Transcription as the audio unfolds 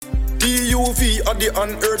TUV are the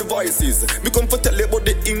unheard voices. Me come for tell you about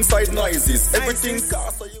the inside noises. Everything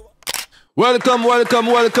cast so you. Welcome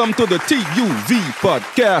to the TUV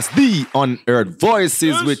podcast, the unheard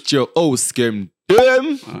voices with your host Kim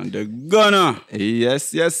Dim and the Gunner.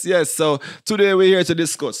 Yes. So today we're here to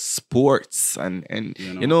discuss sports and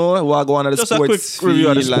you know what go on at the just sports. Just a quick review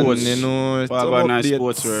of the sports. And, you know, what go on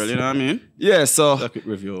sports world, you know what I mean? Yeah, so just a quick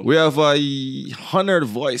review. We have a honored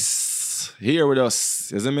voice here with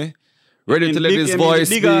us, isn't me? Ready to let this voice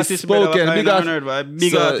be spoken. Big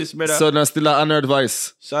artist, brother. So now still an honored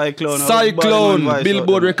voice. Cyclone,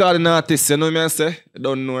 Billboard recording artist. You know what I say? You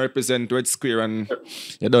don't know represent Red Square and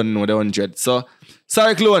you don't know the 100. So,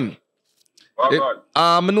 Cyclone.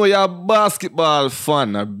 I know you're a basketball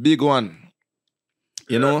fan, a big one.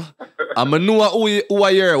 You know? I know who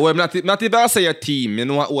are your, well, not even I say your team, you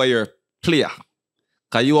know who are your player.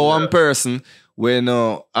 Because you are one person. When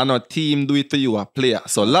a team do it to you, a player.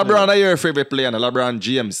 So LeBron is your favorite player, and LeBron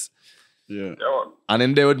James. Yeah. And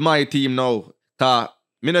then there with my team now. Cause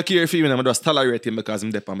me not care if you, I'm just tolerate him because I'm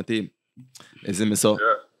there on my team. You see me? So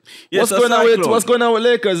what's going on with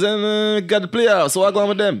Lakers and got the player? So what going on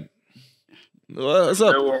with them? What's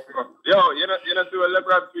up? Yo, you know do a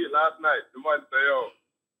LeBron tweet last night. The man say, yo,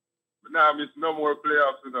 but now I miss no more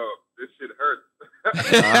playoffs, you know. This shit hurts.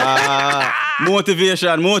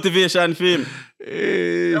 Motivation film.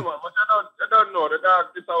 Yeah, man, but you don't know. The dog,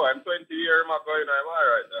 this hour, I'm 20 years, I'm going, I'm all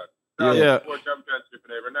right, dog. Yeah. World championship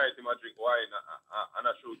and every night, I drink wine and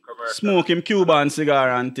I shoot commercial. Smoke him Cuban cigar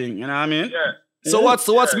and thing, you know what I mean? Yeah. So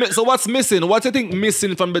what's missing? What do you think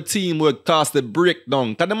missing from the team would cause the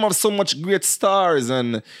breakdown? Can them have so much great stars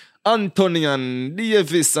and Anthony and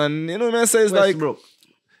Davis and you know what I say? It's Westbrook. Like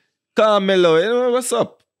Carmelo, you know what's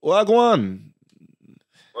up? What go on?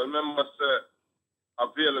 Well, remember, sir,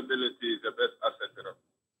 availability is the best asset, you know.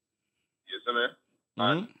 You see me?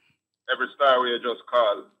 And every star we just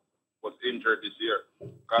called was injured this year.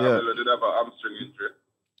 Carmelo did have a hamstring injury.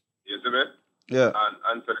 You see me? Yeah. And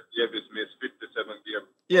Anthony Davis missed 57 games.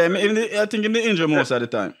 Yeah, I think he injured most of the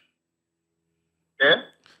time. Yeah?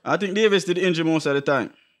 I think Davis did injure most of the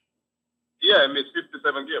time. Yeah, he missed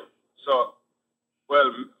 57 games. So, well,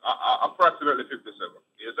 approximately 57.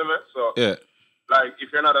 You see me? So, like,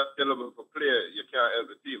 if you're not available for play, you can't help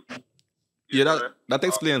the team. That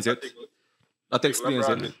explains it. That explains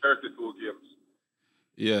it. 32 games.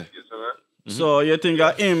 Yeah. You see me? So you think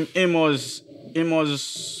that him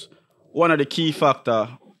was one of the key factor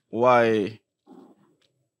why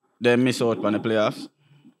they miss out on the playoffs?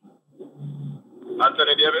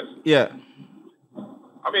 Anthony Davis? Yeah.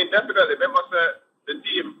 I mean, definitely. They must say the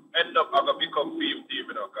team end up having to become team,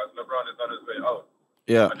 you know, because LeBron is on his way out.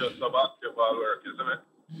 Yeah. And just some basketball work, you see me?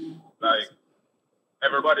 Like,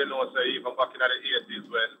 everybody knows that even back in the 80s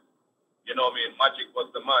when, you know what I mean, Magic was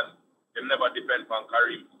the man, they never depend on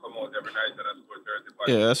Kareem to come out every night and score 35.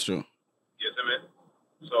 Yeah, that's true. You see me?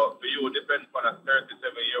 So, for you, depend on a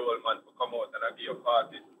 37-year-old man to come out and give you a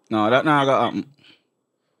party. No, that not gonna happen.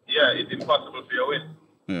 Yeah, it's impossible for you to win.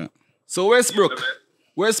 Yeah. So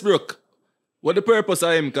Westbrook, what the purpose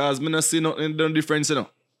of him? Because I not see nothing difference, you know.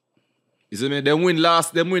 You see me? Them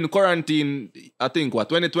win quarantine, I think,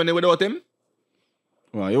 2020 without him?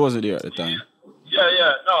 Well, he wasn't there at the time.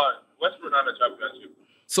 Yeah. No, Westbrook not a championship.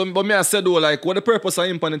 So, but me I said though, like, what the purpose of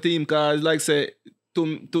him on the team? Because, like, say,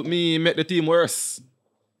 to me, make the team worse.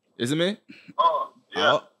 You see me? Oh,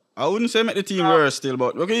 yeah. I wouldn't say make the team worse still,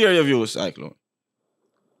 but we can hear your views, Cyclone.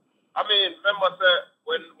 I mean, remember, say,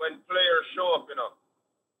 when players show up, you know,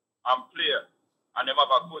 and play, and they have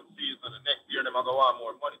a good season, the next year they might go want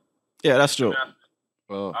more money. Yeah, that's true.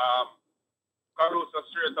 Oh. Caruso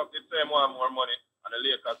straight up did say want more money, and the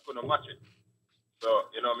Lakers couldn't match it. So,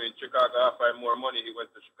 you know what I mean, Chicago offered more money, he went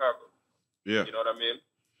to Chicago. Yeah. You know what I mean?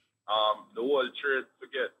 The whole trade to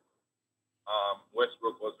get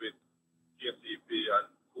Westbrook was with KCP and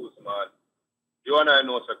Kuzma. You and I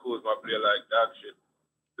know Kuzma play like dog shit.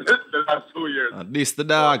 The last 2 years. This the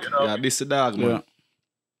dog. So, you know, yeah, this the dog, man.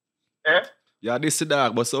 Eh? Yeah, this the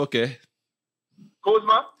dog, but it's okay.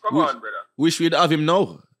 Kuzma? Come on, brother. Wish we'd have him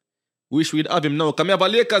now. Come here, have a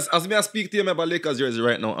Lakers. As me I speak to you, I have a Lakers jersey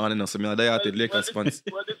right now on, you know, so me a diehard Lakers fans.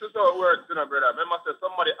 Well, this is how it works, you know, brother. Remember, say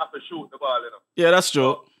somebody have to shoot the ball, you know. Yeah, that's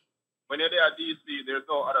true. So, when you're there at DC, there's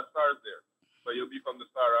no other stars there. So you become the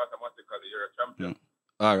star automatically. You're a champion.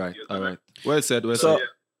 Yeah. All right. Well said. So, said.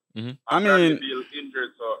 Yeah. Mm-hmm. I mean, Bill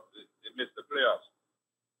injured, so it missed the playoffs.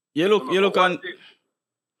 You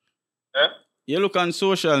look on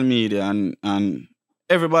social media and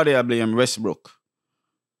everybody I blame Westbrook.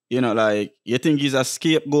 You know, like, you think he's a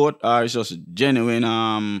scapegoat or it's just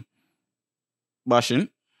genuine bashing?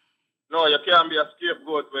 No, you can't be a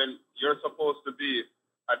scapegoat when you're supposed to be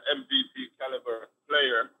an MVP caliber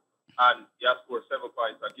player and you have scored 7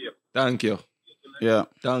 points a game. Thank you. Yeah.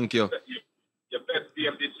 Thank you. Your best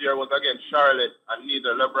game this year was against Charlotte, and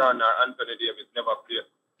neither LeBron nor Anthony Davis never played.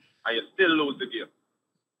 And you still lose the game.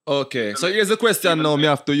 Okay, so here's the question now me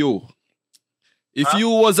have to you.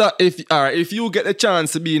 If you get a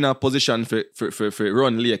chance to be in a position for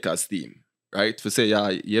run Lakers team, right? For say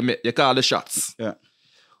you call the shots. Yeah.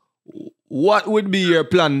 What would be your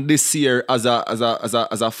plan this year as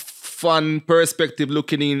a fun perspective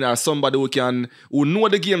looking in, or somebody who know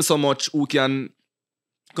the game so much, who can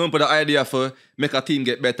come up with the idea for make a team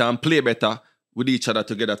get better and play better with each other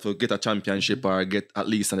together to get a championship or get at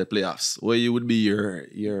least in the playoffs? What would be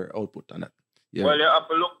your output on that? Yeah. Well, you have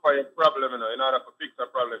to look for your problem, In order to fix a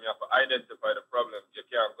problem, you have to identify the problem. You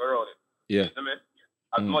can't go around it. Yeah. You see me?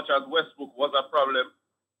 As much as Westbrook was a problem,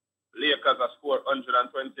 Lakers have scored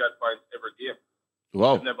 120 points every game.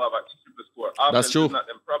 Wow. They never have a triple score. That's true. Is not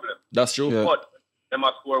them problem. That's true. Yeah. But they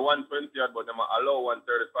must score 120, but they must allow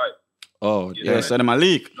 135. Oh, You yeah. Yeah, so them a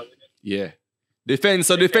leak. Yeah. Defense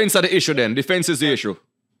are the issue then. Defense is the issue.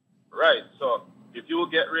 Right. So if you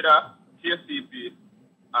get rid of KCP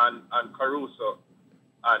and Caruso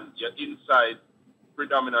and your inside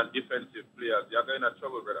predominant defensive players, you're going to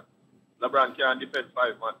trouble, brother. LeBron can't defend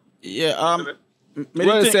 5 man. Yeah,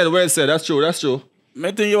 Well said. That's true.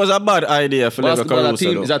 I think it was a bad idea for Lego Basketball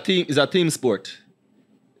Caruso. is a team sport.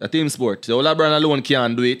 A team sport. So LeBron alone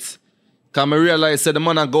can't do it. Because I realize that the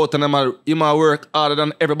man go out and he might work harder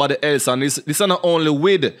than everybody else. And this is not only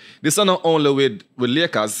with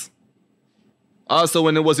Lakers. Also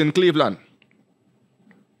when it was in Cleveland.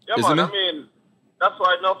 Yeah, Isn't man. it? I mean, that's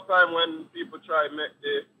why enough time when people try to make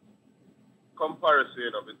the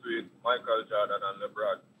comparison between Michael Jordan and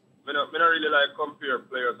LeBron. I don't really like compare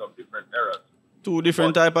players of different eras. Two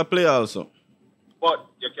different type of player also. But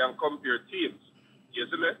you can compare teams. You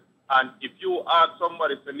see me? And if you ask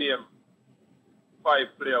somebody to name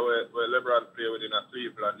 5 players where LeBron play within a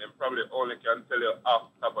Cleveland, then probably only can tell you half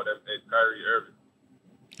top of them is Kyrie Irving.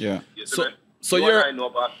 Yeah. You see me? So you you're... and I know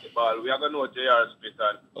basketball. We are going to know J.R. Smith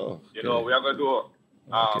and, we are going to do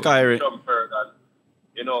Kyrie. Shumpert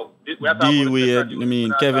and, we are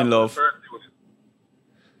D-Wade, Kevin Love.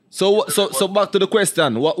 So back to the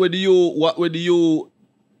question. What would you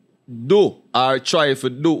do or try to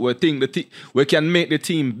do? We think we can make the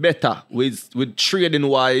team better with trading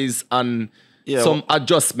wise and some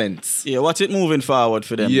adjustments. Yeah, what's it moving forward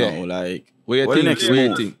for them now? Like, what the next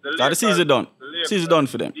move? The season done. Season done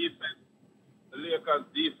for them. The Lakers'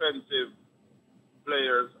 defensive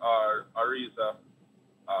players are Ariza.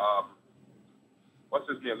 What's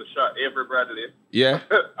his name? The shot, Avery Bradley. Yeah.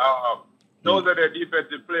 Those are their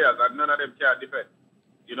defensive players, and none of them can defend.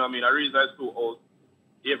 You know what I mean? Ariza is too old.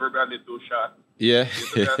 Avery Bradley too short. Yeah.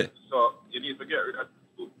 So you need to get rid of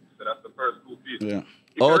two. So that's the first 2 pieces. Yeah.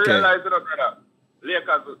 If you realize it, brother,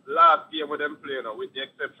 Lakers' last game with them playing, with the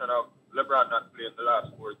exception of LeBron not playing the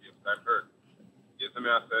last 4 games, I'm hurt. You see me,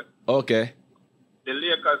 I said? Okay. The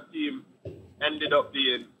Lakers team ended up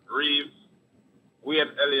being Reeves,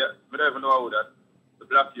 Wayne Elliott, I don't even know who that, the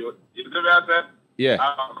black youth. You see me, I said? Yeah.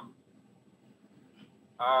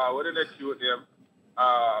 What the next youth name?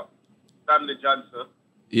 Stanley Johnson.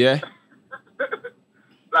 Yeah.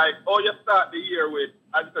 Like, you start the year with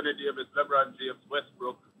Anthony Davis, LeBron James,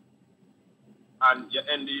 Westbrook, and you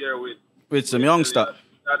end the year with some youngster.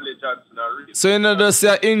 Stanley Johnson and Reeves. So you know just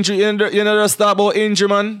say injury, you know just talk about injury,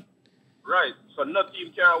 man? Right. So no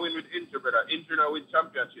team can win with injury, brother. Injury now win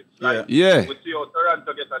championships. Like, Yeah. we see how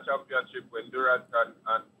Toronto get a championship when Durant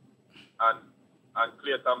and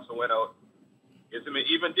Klay Thompson went out. You see me?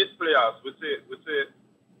 Even this playoffs, we say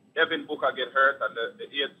Devin Booker get hurt and the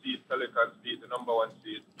 8th seed Pelicans beat the number 1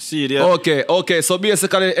 seed. Okay. So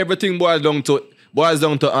basically everything boils down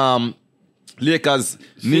to Lakers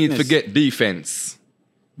need to get defense.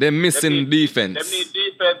 They're missing defense. They need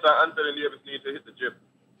defense and Anthony Davis need to hit the gym.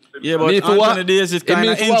 Yeah, but Anthony Davis is kind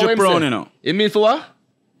of injury prone, you know. It mean for what?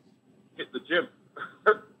 Hit the gym.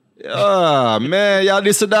 Man, y'all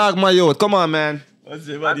this a dog, my youth. Come on, man. What's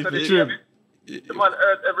it Anthony Davis, the man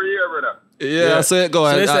hurt every year, brother. Yeah, so go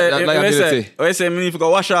ahead. I say, me need to go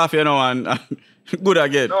wash off, you know, and good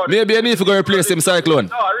again. No, maybe you need to go replace him, Cyclone.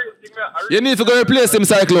 No, I really think you need to go replace him,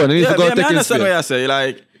 Cyclone. You need to go take his understand what I say.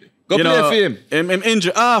 Like, go play for him. Him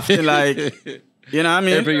injured often, like, you know what I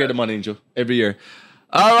mean? Every year the man injured. Every year.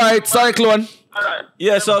 All right, Cyclone. All right.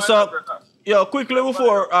 Yeah, so quickly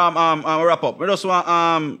before wrap up, we just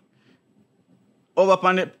want over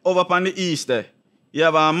on the east there. You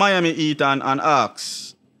have Miami Heat and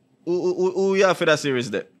Hawks. Who you have for that series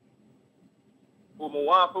there? who I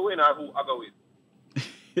want to win or who I go with.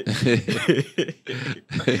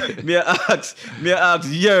 Me ask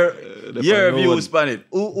your views on it.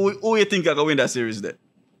 Who you think I go win that series there?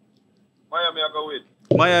 Miami I go with.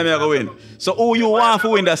 Miami I go win. So who you want to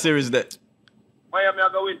win that series there? Miami I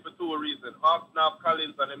go win for 2 reasons. Hawks now have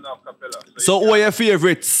Collins and him now have Capella. So who are your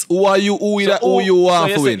favorites? Who you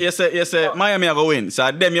want to win? Yes, sir. Miami I go win. So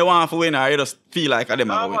them you want to win or you just feel like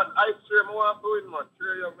them I go win? Man, I straight I want to win, man.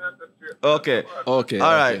 Straight young man. Okay.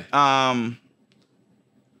 All right.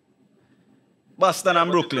 Boston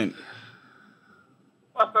and Brooklyn.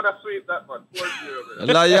 Boston a sweep that one.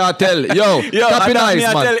 4-0. Like tell. Yo, tappy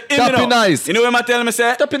nice, man. Tappy nice. You know what I tell me,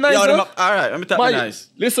 say? Tappy nice, all no? right, let me tap nice.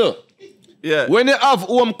 Listen. Yeah. When you have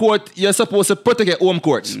home court, you're supposed to protect your home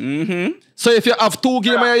court. Mm-hmm. So if you have 2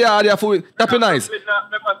 games in your yard, you have to tappy nice.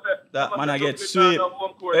 That man I get sweep.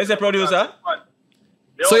 Where's the producer?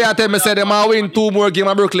 So you tell me, say, they might win 2 more games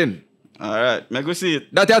in Brooklyn. All right, make we see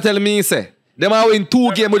it. That you tell me, say. They might win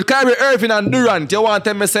 2 games with Kyrie Irving and Durant. You want to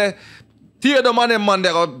tell me, say, tear them on them, man, they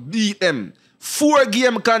going to beat them 4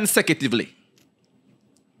 games consecutively.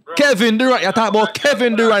 Bro, Kevin Durant, you talk about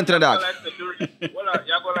Kevin Durant in that.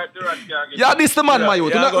 Yeah, this the man, my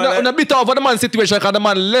youth. You bitter over the man situation because the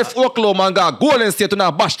man left Oklahoma and got Golden State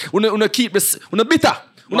and bash. You keep bitter.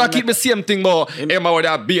 You keep the same thing, but him about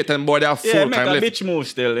that beat and about that full make a bitch move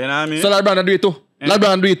still, you know what I mean? So LeBron do it too.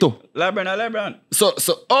 LeBron do it too. LeBron. So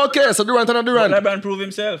okay, so Durant and Durant. But LeBron prove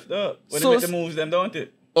himself, though. When he make the moves, them don't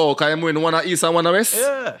it? Oh, can you win one at East and one at West?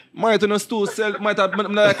 Yeah. Might not still sell, might have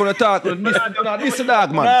not going to talk. This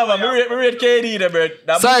dog, man. Nah, man, we rate KD there, bro.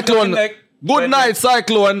 Cyclone. Good night,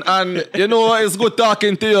 Cyclone, and you know it's good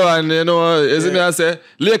talking to you, and you know, isn't it? I say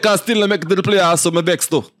Lakers still make the playoffs, so me vex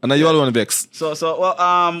too, and you all want to vex. So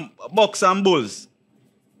Bucks and Bulls.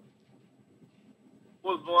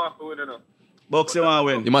 Bulls want to win, you know. Bucks you want to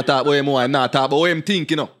win. You might talk about him more, not talk about him think,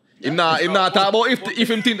 you know. Him not talk about if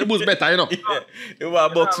him think the Bulls better, you know. You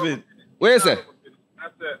want Bucks win. What you say? I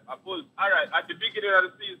said a Bulls. All right, at the beginning of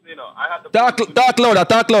the season, you know, I had the talk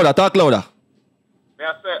louder.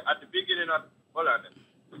 I said at the beginning of hold on.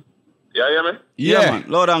 You hear me? Yeah, man.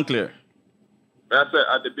 Loud and clear. I said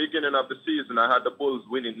at the beginning of the season I had the Bulls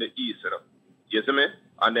winning the East, you know. You see me?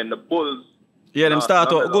 And then the Bulls. Yeah, them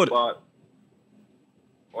start out good. What?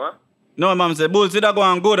 No, man, say Bulls did go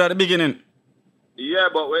on good at the beginning. Yeah,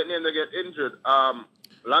 but when they get injured,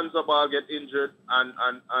 Lonzo Ball get injured and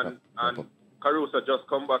Caruso just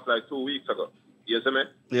come back like 2 weeks ago. You see me?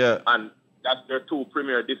 Yeah. And that's their 2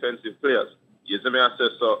 premier defensive players. You see me? I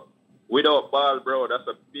said, so without Ball, bro, that's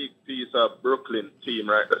a big piece of Brooklyn team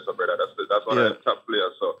right there, so brother. That's one of the top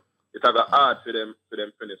players. So it's a hard for them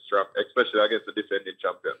finish strong, especially against the defending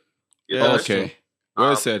champion. Okay.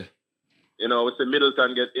 Well said. You know, we say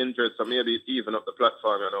Middleton get injured, so maybe it even up the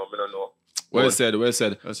platform, you know, I don't know. Well said.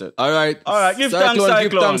 All right. Give Cyclone.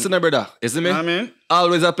 Give thanks to my brother. Isn't me? I mean,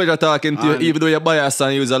 always a pleasure talking to you, even though you're biased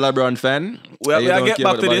and you're a LeBron fan. We get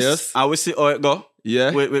back to this. I will see how it go.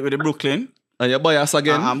 Yeah. With the Brooklyn. And you're biased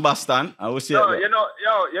again. And Boston. I will see no, it. you know,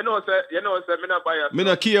 me not biased. Me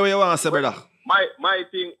not care what you want to say, brother. My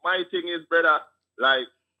thing is, brother, like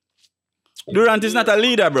Durant is not a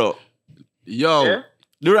leader, bro. Yo. Yeah?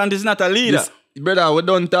 Durant is not a leader. Brother, we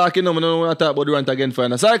done talking, I don't want to talk about Durant again for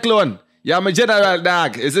now. Cyclone, you're my general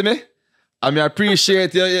dog, isn't me? I mean, I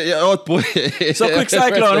appreciate your output. So quick,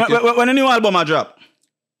 Cyclone, when the new album I drop?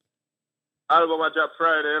 Album I drop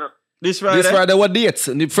Friday, you know. This Friday? This Friday, what dates?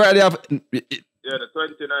 Friday of... Yeah, the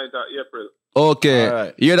 29th of April. Okay.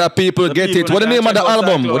 Right. Hear that people get it. What the name of the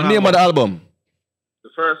album? What the name of the album? The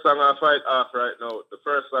first song I fight off right now, the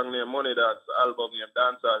first song named Money Dance, the album named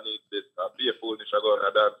Dancehall Needs This. Be a fool, I go on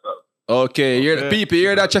a dancehall. Okay, hear the people,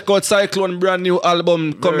 hear that. Check out Cyclone brand new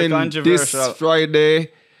album coming this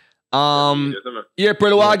Friday.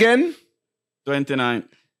 April what again?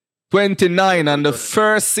 29, and the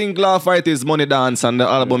first single off it is Money Dance, and the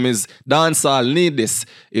album is Dancehall Need This.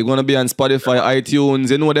 It's gonna be on Spotify, iTunes.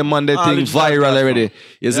 You know the man they think viral already.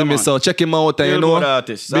 You see me? So check him out, and you know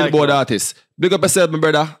Billboard artist. Big up yourself, my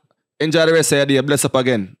brother. Enjoy the rest of your day. Bless up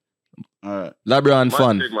again. All right. LeBron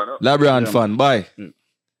fan. LeBron fan. Bye.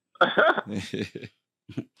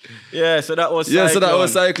 Yeah, so that was Cyclone. Yeah, so that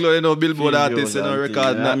was Cyclone, you know, Billboard artist, you know,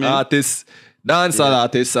 record artist, dancehall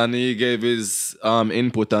artist, and he gave his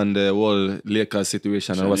input on the whole Lakers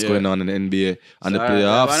situation and what's going on in the NBA and the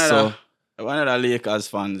playoffs. So one of the Lakers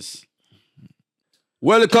fans.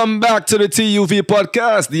 Welcome back to the TUV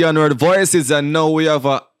podcast, the Unheard Voices, and now we have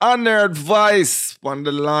an unheard voice on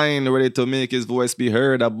the line ready to make his voice be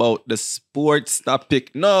heard about the sports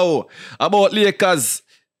topic. Now, about Lakers.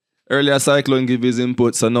 Earlier, Cyclone give his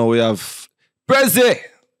input, so now we have Prezi.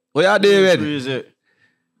 What you David?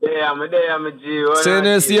 I'm a G. So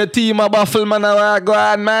you see a team of baffle man go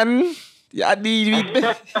on, man. Yeah, deal with me.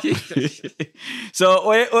 So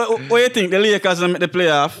what you think the Lakers will make the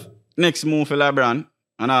playoff? Next move for LeBron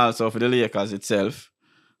and also for the Lakers itself.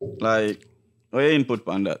 Like, what your input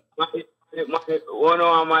on that? One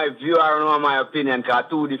of my view, I don't know my opinion, because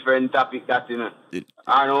two different topics that you know.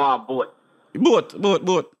 I don't want both.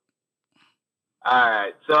 Both.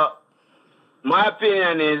 Alright, so my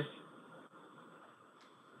opinion is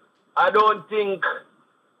I don't think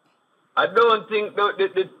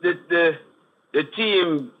the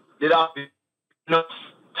team did have enough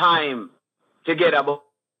time to get about.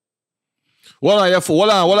 Hold on, your phone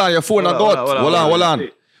a got.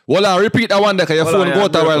 Hold on, repeat that one there, because your phone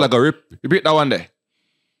got a while ago. Repeat that one there.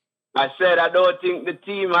 I said I don't think the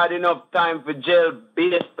team had enough time for gel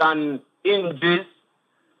based on injuries.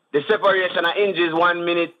 The separation of injuries, 1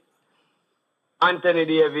 minute, Anthony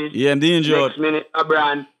Davis. Yeah, and the injury. Next minute,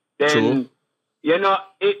 LeBron. Then, True. you know,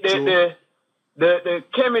 the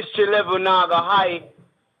chemistry level now go high.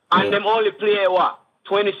 And them only play,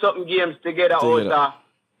 20-something games together out of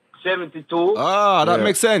 72. Ah, that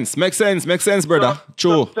makes sense. Makes sense, brother.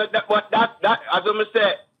 True. So that, as I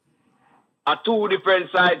say, are two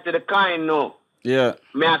different sides to the kind now. Yeah.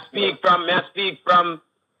 May I speak from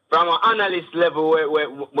an analyst level where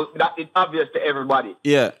that is obvious to everybody.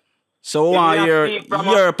 Yeah. So why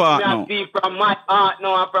your part now? I speak from my heart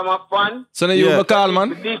now and from a fan. So now you call, man?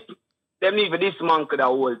 Them need for this man could the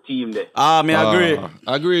whole team there. Me agree.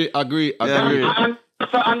 Agree. And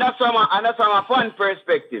that's from a fan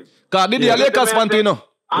perspective. Cause did the Lakers fan, you know?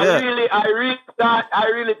 I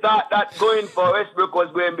really thought that going for Westbrook was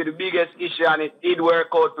going to be the biggest issue, and it did work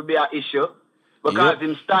out to be an issue because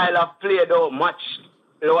his style of play don't match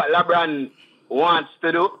what LeBron wants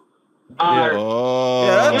to do.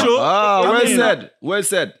 That's true. Well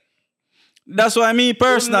said. That's why me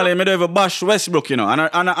personally, me don't ever bash Westbrook, you know,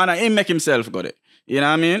 and he make himself got it. You know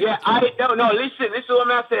what I mean? Yeah, listen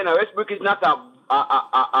what I'm saying. Westbrook is not a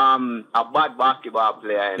bad basketball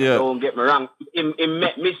player. Yeah. Don't get me wrong. He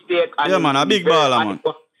make mistake. Yeah, man, a big baller, man.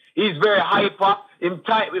 He's very hyper. In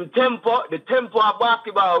tempo, the tempo of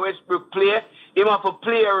basketball Westbrook play. Him have a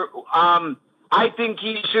player. I think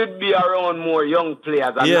he should be around more young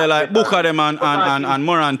players. Yeah, like Booker them and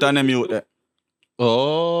Morant and them youth there.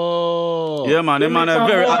 Oh. Yeah, man, them man are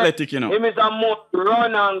very athletic, you know. Him is a more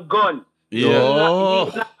run and gun. Yeah.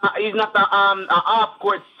 He's not a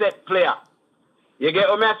half-court set player. You get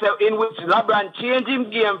what I say? In which LeBron change him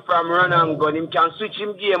game from run and gun. Him can switch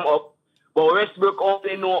him game up. But Westbrook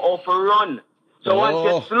only know how to run. So once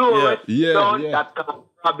you slow Westbrook down, that's a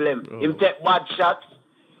problem. Him take bad shots.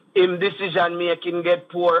 Him decision making get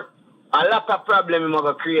poor. A lot of problem him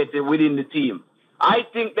have created within the team. I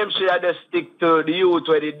think them should have just stick to the youth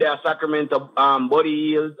where they there Sacramento Buddy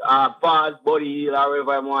Hield, Buddy Hield, or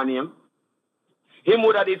whatever I want him. Him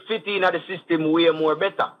would have fit in at the system way more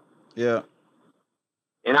better. Yeah.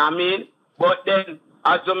 You know what I mean? But then,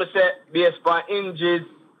 as I said, based on injuries,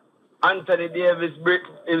 Anthony Davis is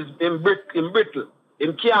brittle.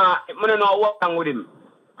 Him can't, I don't know what's wrong with him.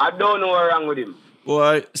 I don't know what's wrong with him.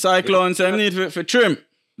 Boy, Cyclone say need for trim.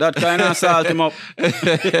 That kind of salt him up. That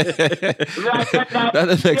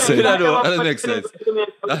makes sense. That makes sense.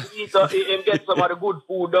 Him get some of the good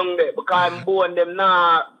food down there because I'm born them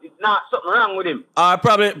not something wrong with him. I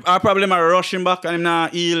probably might rush him back and him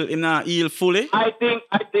not heal fully. I think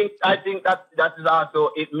that is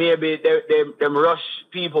also it. Maybe them rush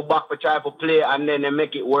people back for try to play and then they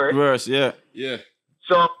make it worse. Worse, yeah.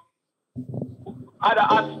 So other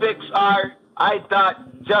aspects are. I thought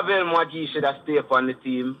JaVale McGee should have stayed on the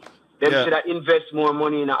team. Them should have invest more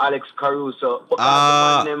money in Alex Caruso.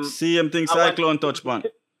 See him think Cyclone touch man.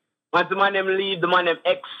 Once the man them leave, the man them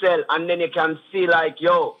excel, and then you can see like,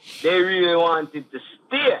 they really wanted to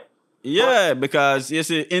stay. Yeah, because you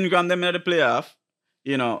see Ingram them in the playoff,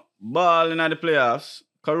 you know, Ball in the playoffs,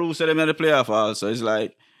 Caruso them in the playoff also. It's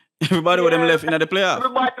like everybody with them left in the playoff.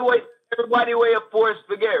 Everybody were forced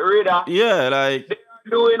to get rid of. Yeah, like they're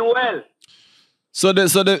doing well. So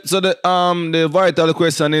the vital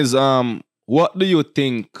question is what do you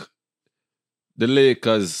think the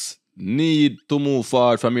Lakers need to move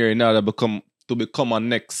forward from here in order to become a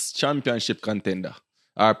next championship contender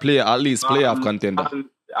or at least playoff contender?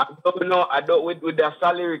 I don't know. I don't with the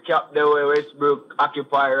salary cap the way Westbrook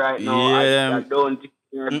occupy right now. Yeah. I don't think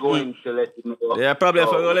they're going to let him go. Yeah, probably if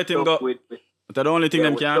I go let him go. But the only thing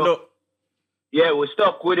them can do. Yeah, we're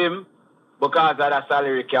stuck with him. Because of the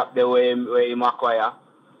salary cap the way him acquire.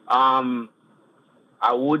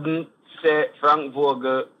 I wouldn't say Frank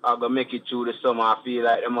Vogel are going to make it through the summer. I feel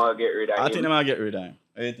like they're going to get rid of him. I think they're going to get rid of him.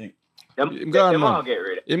 What do you think? Him gone, them all man. get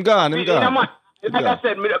rid of. Him gone. Like I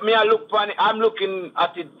said, I look for it, I'm looking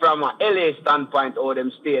at it from a LA standpoint. How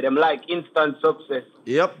them stay, them like instant success.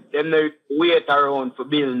 Yep. Them they wait around for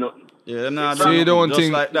build nothing. Yeah, nah, So you don't just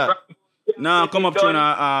think- like that. Nah, come up to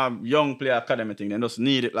a young player academy thing. They just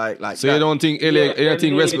need it like So that. you don't think LA, you don't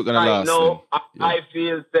think Westbrook gonna last? No, then? I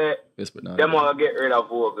feel that Westbrook not. them all get rid of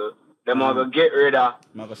Vogel. Them all get rid of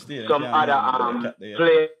Michael Steele, some yeah, other yeah.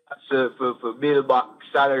 players for build back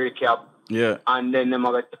salary cap. Yeah. And then them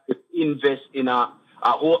are going to invest in I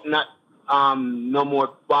hope not no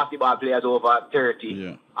more basketball players over 30.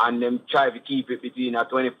 Yeah. And them try to keep it between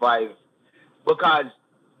 25. Because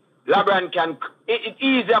LeBron can it's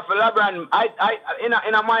easier for LeBron.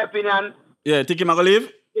 In my opinion, Yeah, think him gonna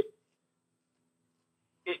leave?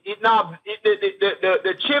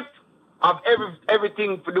 the chip of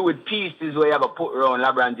everything to do with pieces where you have to put around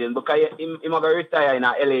LeBron James because him gonna retire in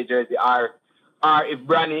a LA jersey or if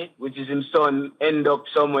Bronny, which is his son, end up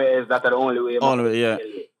somewhere else, that's the only way. Yeah.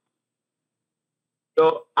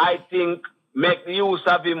 So I think make use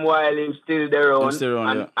of him while he's still there on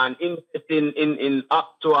and invest in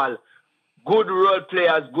actual good role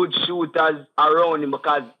players, good shooters around him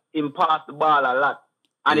because him pass the ball a lot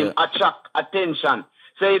and him attract attention.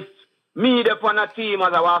 So if me upon a team as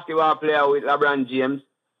a basketball player with LeBron James,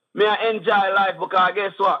 me I enjoy life because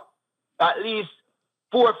guess what? At least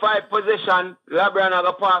 4 or 5 possessions, LeBron are going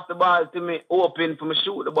to pass the ball to me open for me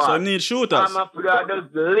shoot the ball. So need shooters. I'm after that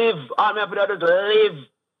just live. I'm after that just live.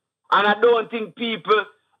 And I don't think people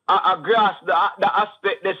are grasp the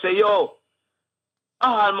aspect. They say, yo,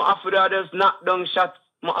 I'm after that just knock down shots.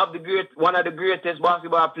 I'm one of the greatest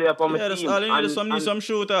basketball players for my team. Yeah, that's all you need. Need some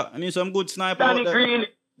shooter. I need some good sniper.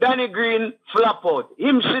 Danny Green flop out.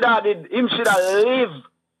 Him should have live.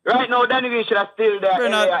 Right now, Danny Green should have still there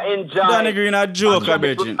and enjoy. Danny Green a joker,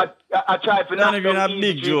 Virgin. I try for Danny Green a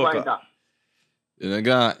big joker. You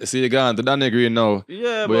gone to Danny Green now.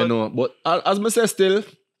 Yeah, but you know, but as I say still,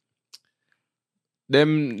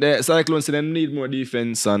 the Cyclones say them need more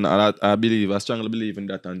defense and I strongly believe in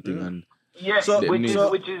that and thing. And yeah, so, which is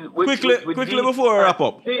quickly before we wrap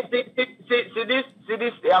up. See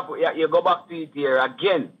this. You go back to it here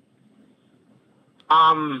again.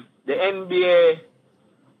 The NBA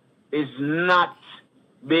is not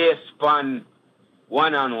based on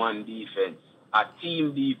one-on-one defense. A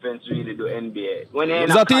team defense really do NBA.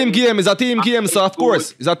 It's a team game, so of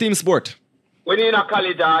course. It's a team sport. When you're in a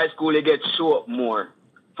college or high school, you get show up more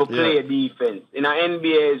for play defense. In an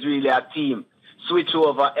NBA, it's really a team. Switch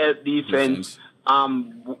over, help defense,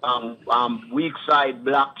 weak side,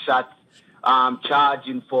 block shots,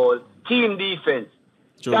 charging fall. Team defense.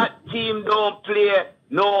 True. That team don't play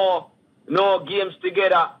no games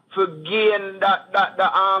together for gain the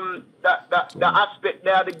aspect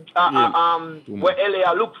there where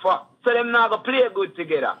LA look for. So them not gonna play good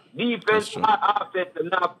together. Defense and offense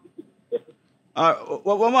not.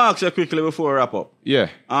 What I ask you quickly before we wrap up? Yeah.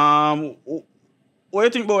 What do you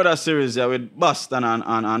think about that series with Boston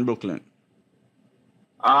and Brooklyn?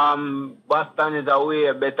 Boston is a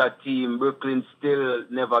way better team. Brooklyn still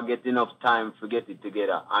never get enough time to get it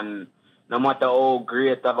together. And no matter how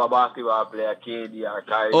great of a basketball player KD or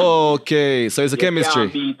Kyrie. Okay, so it's a chemistry.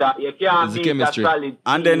 You can't beat a solid.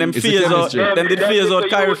 And then them phase out. Then they phase out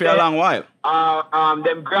Kyrie for a long while.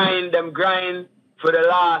 Them grind for the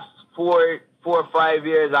last 4 or 5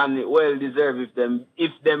 years, and it well deserved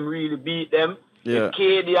if them really beat them. Yeah. If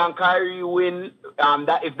KD and Kyrie win,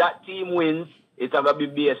 if that team wins, it's gonna be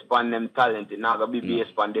based on them talent. It's not gonna be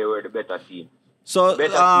based on they were the better team. So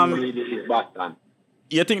Better team really is Boston.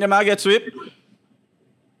 You think they might get swept?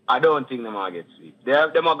 I don't think they might get swept. They are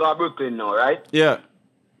go Brooklyn now, right? Yeah.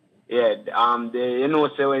 Yeah. They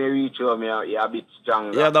say when they reach home, you're a bit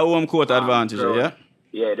stronger. Yeah, the home court advantage, yeah.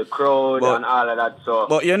 Yeah, the crowd and all of that. So,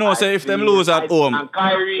 but say if them lose at home. And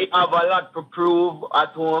Kyrie have a lot to prove at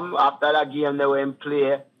home after that game they went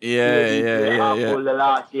play. Yeah. The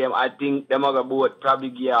last game, I think them are both probably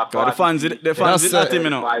give a the fans is at him, you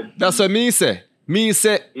know. That's what me say.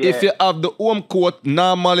 If you have the home court,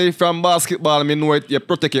 normally from basketball, I know it, you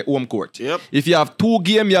protect your home court. Yep. If you have 2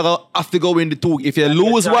 games, you have to go in the 2. If you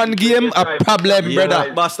lose 1 game, a problem,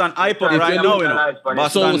 brother. Boston hype up right now, you know.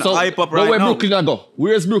 Boston hype up right now. Where Brooklyn go?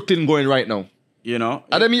 Where's Brooklyn going right now? You know.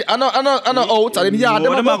 I know out. I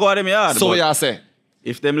them yard. So you say.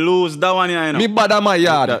 If them lose that one, you know. Me bad at my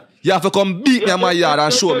yard. You have to come beat me at my yard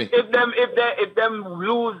and show me. If them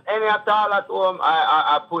lose any at all at home,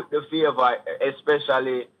 I put the favor,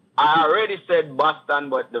 especially. I already said Boston,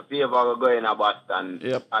 but the favor will go in a Boston.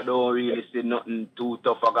 Yep. I don't really see nothing too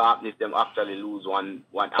tough about happening if them actually lose one.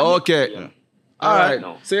 Okay. All right.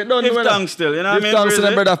 now. So you don't Give know thanks still, you know what I Give mean, thanks to the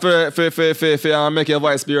Brizzy? brother for make your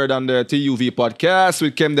voice be heard on the TUV podcast.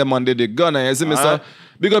 We came them on the gunner, you see me? So Alright.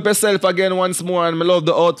 big up yourself again once more, and I love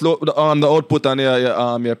the output and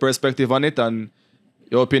your perspective on it and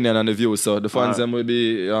your opinion and the view. So the fans them will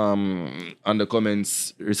be on the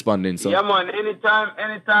comments responding. So Yeah, man. Anytime.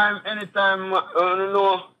 You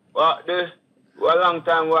know what a long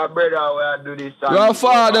time, what brother, we do this. your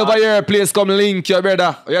father over here, please come link your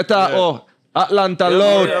brother. You talk, Yeah. Atlanta Yeah,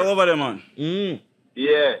 loud. over there, man.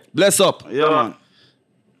 Yeah. Bless up. Yeah, man.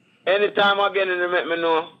 Anytime again, you let me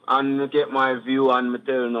know and get my view and me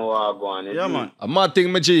tell you know what I go on. Yeah, man. A mad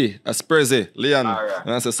thing, my G. A Spursy, Leon. Alright. And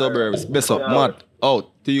that's the suburbs. Bless up, Yeah. mad.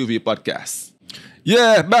 Out. TUV podcast.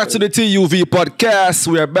 Yeah, back to the TUV podcast.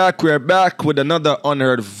 We are back with another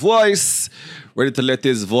unheard voice. Ready to let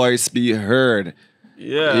his voice be heard.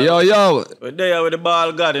 Yeah. Yo. We're there with the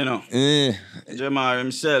ball god, you know. Eh. Jamar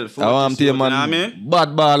himself. I want to you man. know what I mean? Bad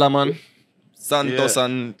baller, man. Santos Yeah.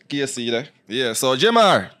 and KC there. Yeah, so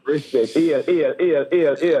Jamar. Respect. Yeah.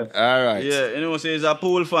 All right. Yeah, you know, say he's a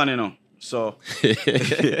pool fan, you know. So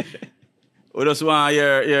we just want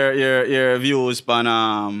your views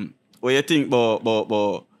on what you think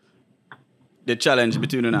about the challenge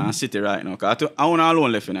between you and City right now. Cause I want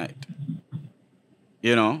alone left tonight.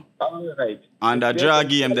 You know? All right. And that draw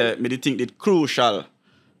game that me think it crucial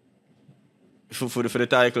for the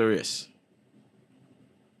title race.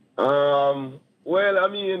 Well, I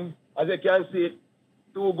mean, as you can see,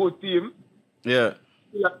 two good teams Yeah.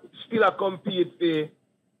 still a compete for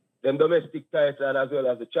them domestic title and as well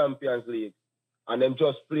as the Champions League. And them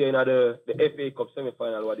just playing at the FA Cup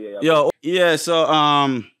semi-final what they have. Yeah,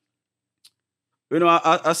 so you know,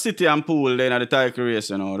 a City and Pool then at the title race,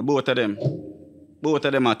 you know, both of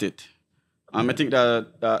them at it. And I think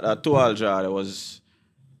that 2-all draw that was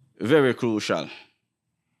very crucial.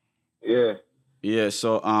 Yeah. Yeah,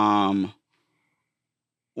 so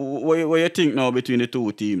what you think now between the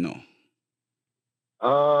two teams now?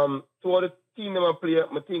 Two of the team them a play,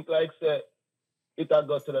 I think like say it had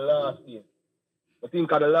got to the last game. I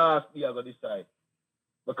think at the last day I got decide.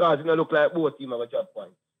 Because it don't look like both teams have a job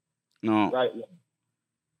point. No. Right now.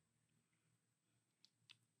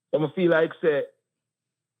 So I feel like say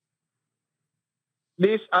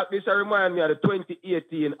this remind me of the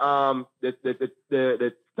 2018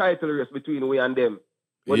 the title race between we and them.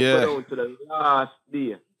 When it Yeah. go down to the last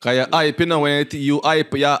day. Cause you hype, you know, when you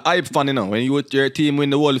hype, you're hype fan, you know. When your team win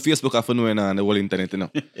the whole Facebook have knowing and the whole internet, you know.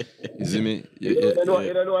 You see me? You don't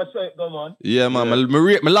know what say, come on. Yeah, man.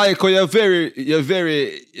 Me like how you're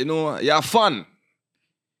very, you know, you're fun.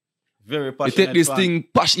 Very You passionate. take this fan. thing,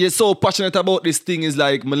 you're so passionate about this thing. It's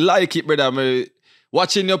like, me like it, brother. Me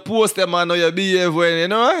watching your post, man, how you behave when, you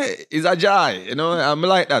know, it's a joy, you know. I'm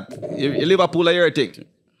like that. You Liverpool are your thing.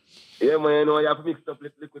 Yeah, man, you know, you have to mix up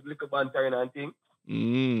little banter and thing.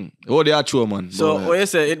 Oh, they are true, man. So But, what you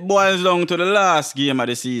say, it boils down to the last game of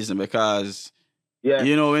the season because Yeah.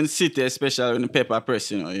 you know when City, especially when Pepper press,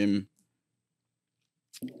 you know, him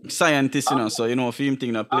scientist, you know, so you know if him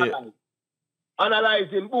think that play.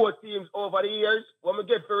 Analyzing both teams over the years, what we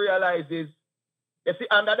get to realize is, you see,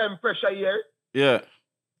 under them pressure here, Yeah.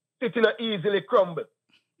 City not easily crumble.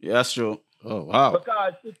 Yeah, that's true. oh, wow.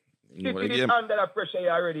 Because You know what City the is game- under the pressure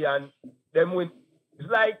here already and them win. It's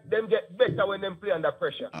like them get better when them play under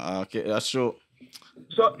pressure. Okay, that's true.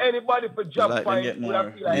 So anybody for job Like them point get would have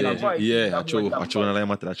more feel like energy. a fight. Yeah, Have true. one I job true. point. I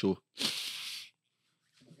like that. True.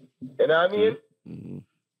 You know what I mean?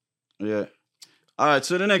 Yeah. All right,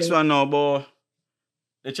 so the next one now, boy.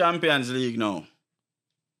 The Champions League now.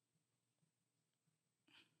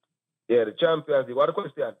 Yeah, the Champions League. What the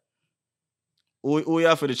question? Who you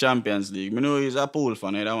have for the Champions League? I know he's a Pool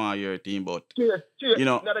fan. I don't want your team, but Straight, You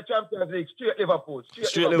know- not the Champions League, straight Liverpool. Straight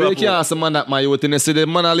But you Liverpool. can't ask a man that my youth and say the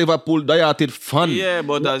man at Liverpool die-hearted fan. Yeah,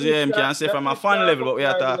 but as you can say from a fan level, but we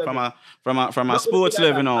are talking from a sports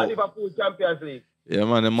level now. Liverpool Champions League. Yeah,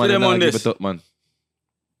 man. The man them not on give this. it up, man.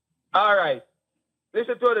 All right.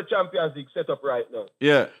 Listen to the Champions League set up right now.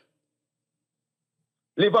 Yeah.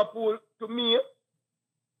 Liverpool, to me,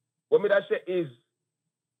 what me that say is,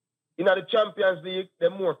 in the Champions League, they're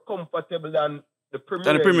more comfortable than the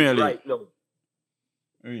Premier League right now.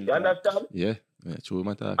 You understand? Yeah, true.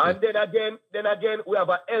 My talk. And then again, we have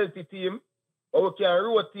a healthy team, but we can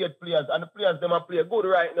rotate players, and the players them are play good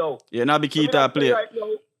right now. Yeah, Naby So me Keita that say play. right now,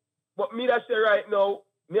 but me that say right now,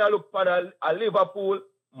 me I look for a Liverpool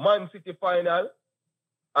Man City final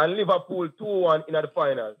and Liverpool 2-1 in the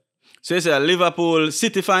final. So it's a Liverpool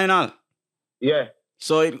City final. Yeah.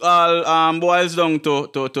 So it all boils down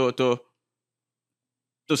to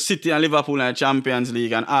City and Liverpool in the Champions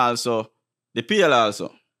League and also the PL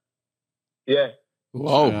also. Yeah.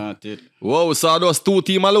 Wow. Yeah, it. Wow, so those two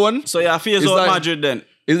team alone? So you face It's out like- Madrid then.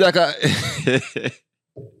 It's like a...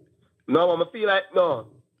 No, I feel like, no.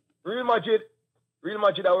 Real Madrid,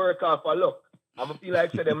 I work off for luck. I feel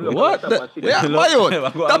like say them look. What? Yeah, Look, why you? go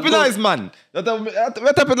That on, be go. nice, man.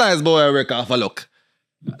 That be nice, boy, I work off a look.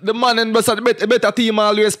 The man and a better team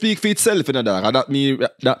always speak for itself, you know, dog. And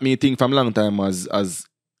that me think from long time as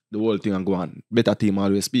the whole thing and go on. Better team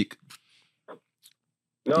always speak.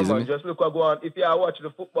 No, Isn't man, it? just look what go on. If you are watching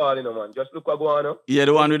the football, you know, man, just look what go on. Yeah,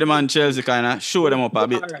 the one with the man Chelsea kind of show them up a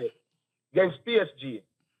bit. Alright. Against PSG,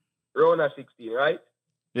 round of 16, right?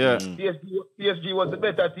 Yeah. PSG was the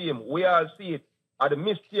better team. We all see it. And the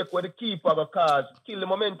mistake where the keeper got cause kill the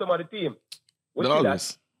momentum of the team. We see that.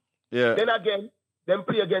 Always. Yeah. Then again, them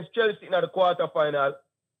play against Chelsea in the quarterfinal.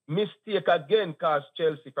 Mistake again caused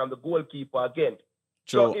Chelsea from the goalkeeper again.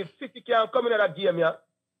 So True. if City can come in at that game, yeah,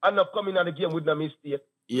 and not come in at the game with no mistake.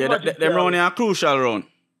 Yeah, Madrid them can- round here a crucial round.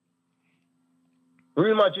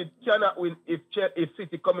 Real Madrid cannot win if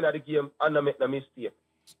City come in at the game and not make no mistake.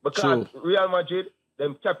 Because Real Madrid,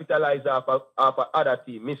 them capitalize off of other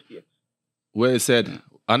team mistakes. Well said.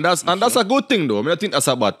 And that's a good thing, though. I mean, I think that's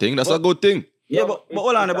a bad thing. That's a good thing. Yeah, but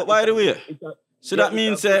hold on, but by the way, so that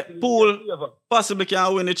means Pool possibly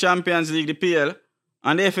can win the Champions League, the PL,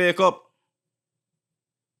 and the FA Cup.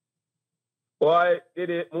 Why did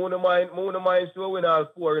it? Moon of mine to win all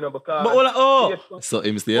four, you know, because. But hold on, So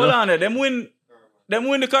him stay, hold no? on, them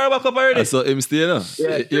win the Carabao Cup already. So him stay, no?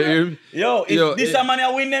 Yeah. Yo, if this a man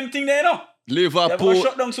a win them thing there, no? They go Liverpool,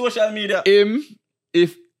 shut down social media.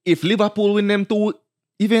 if Liverpool win them two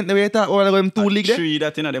event, the way that or them two league there, Three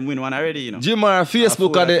that you know them win one already, you know. Jimar,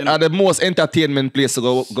 Facebook are the most entertainment place to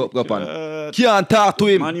go up on. Can't talk to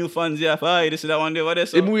him. Man, you fans here, this is that one day over there.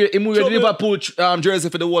 So. Him wear the Liverpool jersey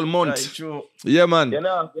for the whole month. Right, true. Yeah, man. You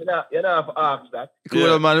know have to ask that. Cool,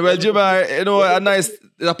 Yeah. man. Well, Jimar, you know,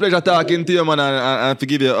 a pleasure talking to you, man, and to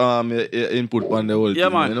give you your input on the whole Yeah,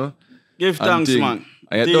 thing, man. you know. Give And thanks, thing. man.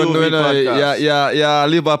 And you don't know, TUV you know, podcast. yeah,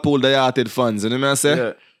 Liverpool, the hearted fans, you know what I say?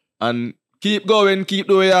 Yeah. And keep going, keep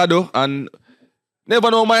the way you do, and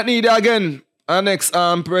never know, might need it again. Our next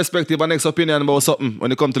perspective, our next opinion about something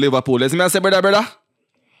when it comes to Liverpool. Let's me say, brother.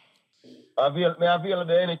 I avail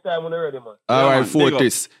there anytime when you're ready, man. All right, man, big up.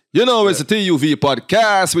 Fortis. You know, it's the TUV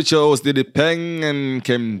podcast, which your host Diddy Peng and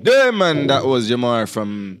Kim Dim, and that was Jamar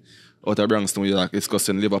from Outer Bronx, New York,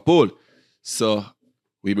 discussing Liverpool. So,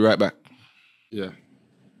 we'll be right back. Yeah.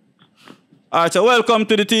 All right, so welcome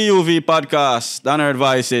to the TUV podcast. Donner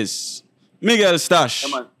Advices. Miguel Stash.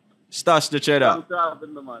 man. Stash the cheddar. Thanks for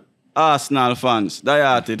having me, man. Arsenal fans.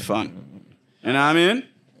 Die-hearted fan. You know what I mean?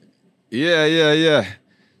 Yeah.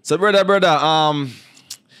 So, brother,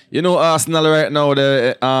 you know Arsenal right now, what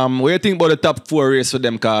do you think about the top 4 race for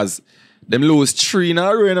them? Cause them lose 3 in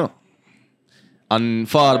a row, you know? And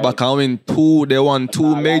fall back and win 2. They won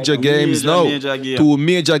 2 major games now. major game. 2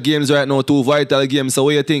 major games right now, 2 vital games. So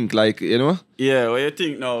what you think? Like, you know? Yeah, what you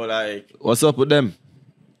think now? Like, What's up with them?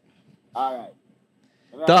 All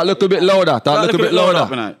right. Talk a little bit louder. Talk a little bit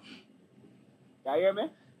louder. louder. Can you hear me?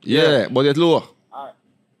 Yeah, but it's lower. All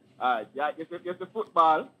right. Yeah, it's the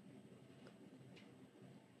football.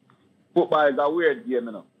 Football is a weird game,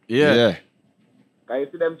 you know. yeah. Can you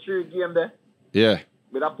see them 3 games there? Yeah.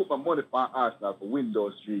 But I put my money for Arsenal for win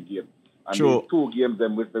those 3 games. And True. the 2 games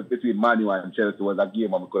them between Man U and Chelsea was a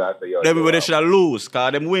game I could have said, yo, Everybody should lose,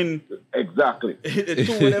 because them win. Exactly. The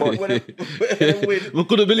 2 of them win. We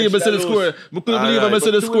couldn't believe I said the score. We couldn't believe I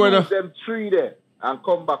said the score. lose them 3 there and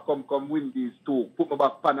come back, come win these 2. Put my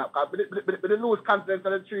back pan up. But they lose confidence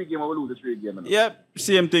on the 3 game, I will lose the 3 game. You know? Yeah,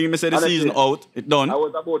 same thing. I said the Honestly, season out. It done. I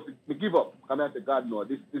was about to give up. I said, God, no,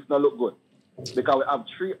 this not look good. Because we have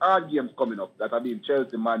 3 hard games coming up that have been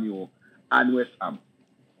Chelsea, Man U, and West Ham.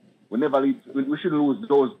 We never lead, we shouldn't lose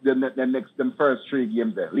those them first 3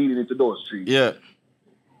 games there, leading into those 3. Yeah.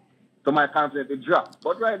 So my confidence it dropped.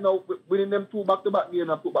 But right now, winning them 2 back-to-back games,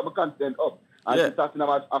 I put my confidence up. And Yeah. starting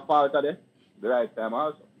about a part of the right time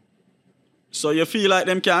also. So you feel like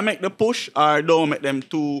them can make the push or don't make them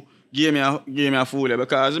 2 game a fool?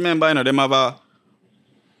 Because remember, you know, them have a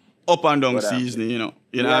up and down What happened? season, you know.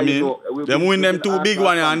 You know Yeah, what I you mean? know, Them win them 2 big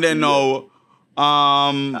ones and then now,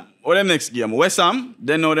 what them next game? West Ham,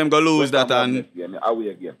 then now them go lose that and Game, away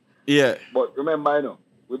again. yeah. But remember, you know,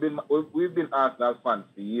 we've been Arsenal fans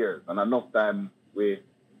for years, and enough time we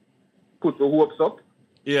put the hopes up,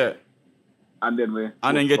 Yeah. and then we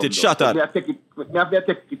get it shattered. We have to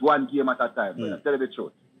take it 1 game at a time. Tell you the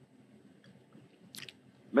truth.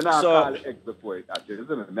 Me not So- call X before it actually,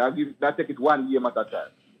 isn't it? I take it 1 game at a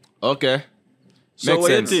time. Okay. So Makes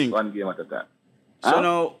what sense. you think? 1 game at a time. So Huh?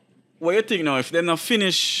 now, what you think now? If they not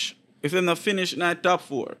finish if they're not finished in the top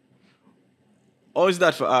 4, how is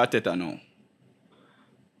that for Arteta now?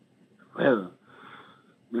 Well,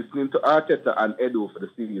 listening to Arteta and Edo for the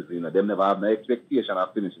series, you know, them never have no expectation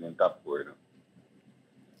of finishing in top 4, you know.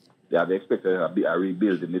 They have the expectation of a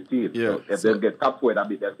rebuild in the team. Yeah. So if they get top 4, that'd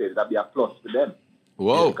be a plus for them.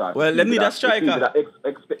 Whoa. Because Well, they need a striker.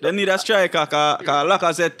 They They need a striker, because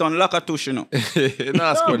Lacazette turn Lacatouche, you know. He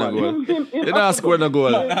not scoring a goal. He not scoring a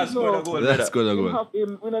goal. Not scoring a goal.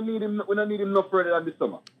 We don't need him no further than this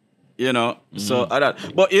summer. You know, so that.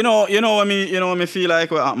 But you know what me feel like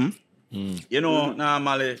what happen? You know,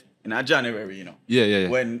 normally in January, you know. Yeah.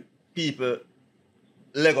 When people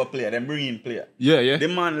Lego player, them bring in player. Yeah. The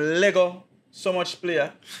man Lego so much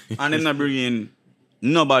player and them not bring in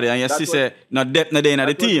nobody, and you see say no depth no day in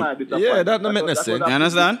the team. Yeah, that don't make no sense. You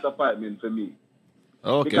understand? Disappointment for me.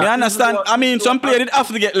 Okay. You understand? I mean, some player did have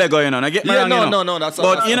to get Lego, you know. I get me wrong, you know. No, that's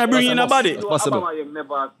But you know, bring in nobody. Possible. Aubameyang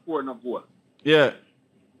never scored no goal. Yeah,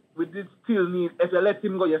 We did still need, if you let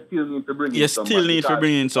him go, you still need to bring in you somebody. still need to because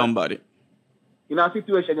bring in somebody. In a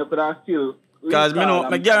situation, you could have still... Because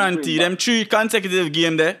I guarantee them 3 consecutive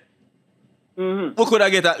games there, we could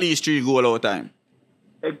have get at least 3 goals all time.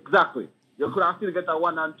 Exactly. You could have still get a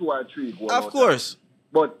 1 and 2 or 3 goals. Of course.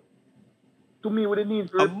 But to me, with the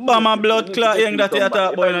need for... Obama blood clot young that you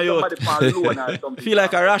talk about in a youth. youth. Feel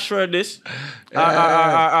like a Rashford this.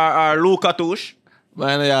 Or Luka Touche.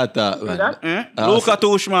 Man, I thought, man. Luka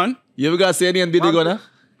Touche, man. You ever got say any and Diddy gonna?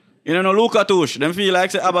 You don't know Luka Touche. Them feel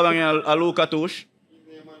like say Aubameyang a Luka Touche.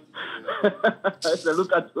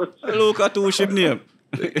 Look at those. Luka Touche his name.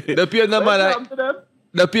 The PM no man,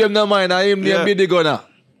 the PM no mind, I him name Diddy gonna.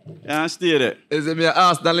 Yeah, stay there. Is it me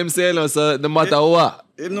Arsenal himself, so no matter what.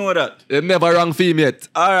 You know that. They never wrong theme yet.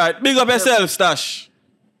 Alright, big up yourself, Stash.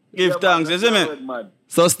 Give thanks, you see me?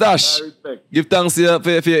 So Stash, give thanks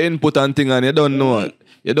for your input and thing, and you don't know.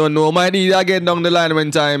 You don't know. Might need again down the line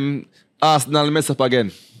when time Arsenal mess up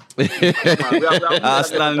again.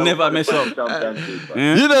 Arsenal never mess up.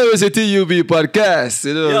 You know it's a TUV podcast.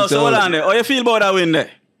 You know, Yo, so hold on there. How you feel about that win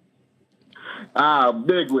there?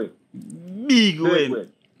 Big win. Big win.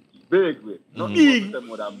 Big win.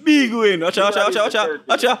 Big win. Watch out.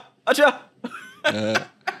 Yeah.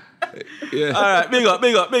 Alright, big up.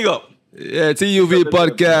 Yeah, TUV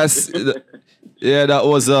podcast. Yeah, that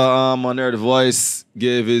was Nerd Voice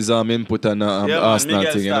gave his input on Arsenal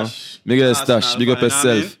Miguel thing, you know. Stash. Miguel Stash, big up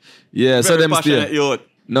yourself. Yeah, so them still.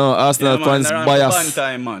 No, Arsenal fans bias.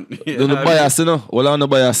 Man. Don't no bias, you know. Well, no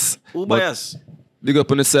bias. Who But bias? big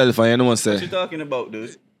up on yourself, and you know what I'm What you saying. talking about,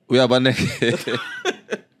 dude? We have a neck.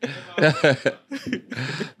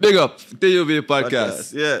 Big up, TUV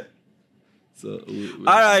podcast. Yeah. So,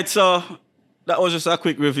 Alright, so that was just a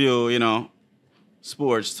quick review, you know.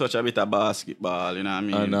 Sports, touch a bit of basketball, you know what I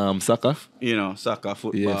mean? And soccer. You know, soccer,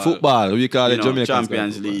 football. Yeah, football. We call you it know, Jamaican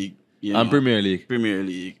Champions League. You and know, Premier League. Premier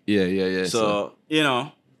League. Yeah. So, you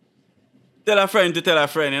know, tell a friend to tell a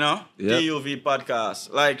friend, you know. Yep. TUV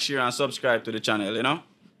podcast. Like, share, and subscribe to the channel, you know.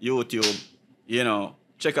 YouTube, you know.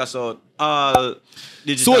 Check us out. All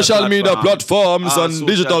digital Social media platforms all and social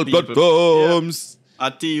digital people. platforms. Yeah.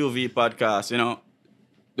 At TUV podcast, you know.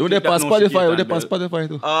 Do they Click that pass Spotify? Do they notification pass bell. Spotify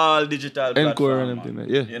too? All digital Encore and platforms. everything. man.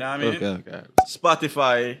 Yeah. You know what I mean? Okay.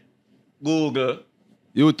 Spotify, Google,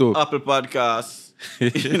 YouTube. Apple Podcasts,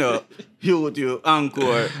 you know, YouTube,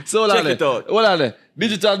 Anchor. So check it out. What are they?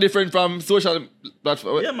 Digital different from social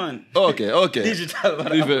platform. Yeah, man. Okay. Digital,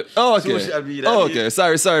 man. Different. Oh, okay. Social media. Okay.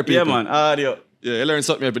 Sorry, people. Yeah, man. Audio. Yeah, you learn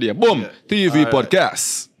something every day. Boom. Yeah. TV All right.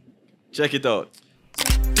 podcast. Check it out.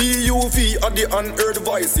 TUV are the unheard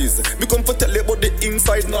voices. Me come for tell you about the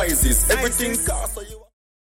inside noises. Everything cast so you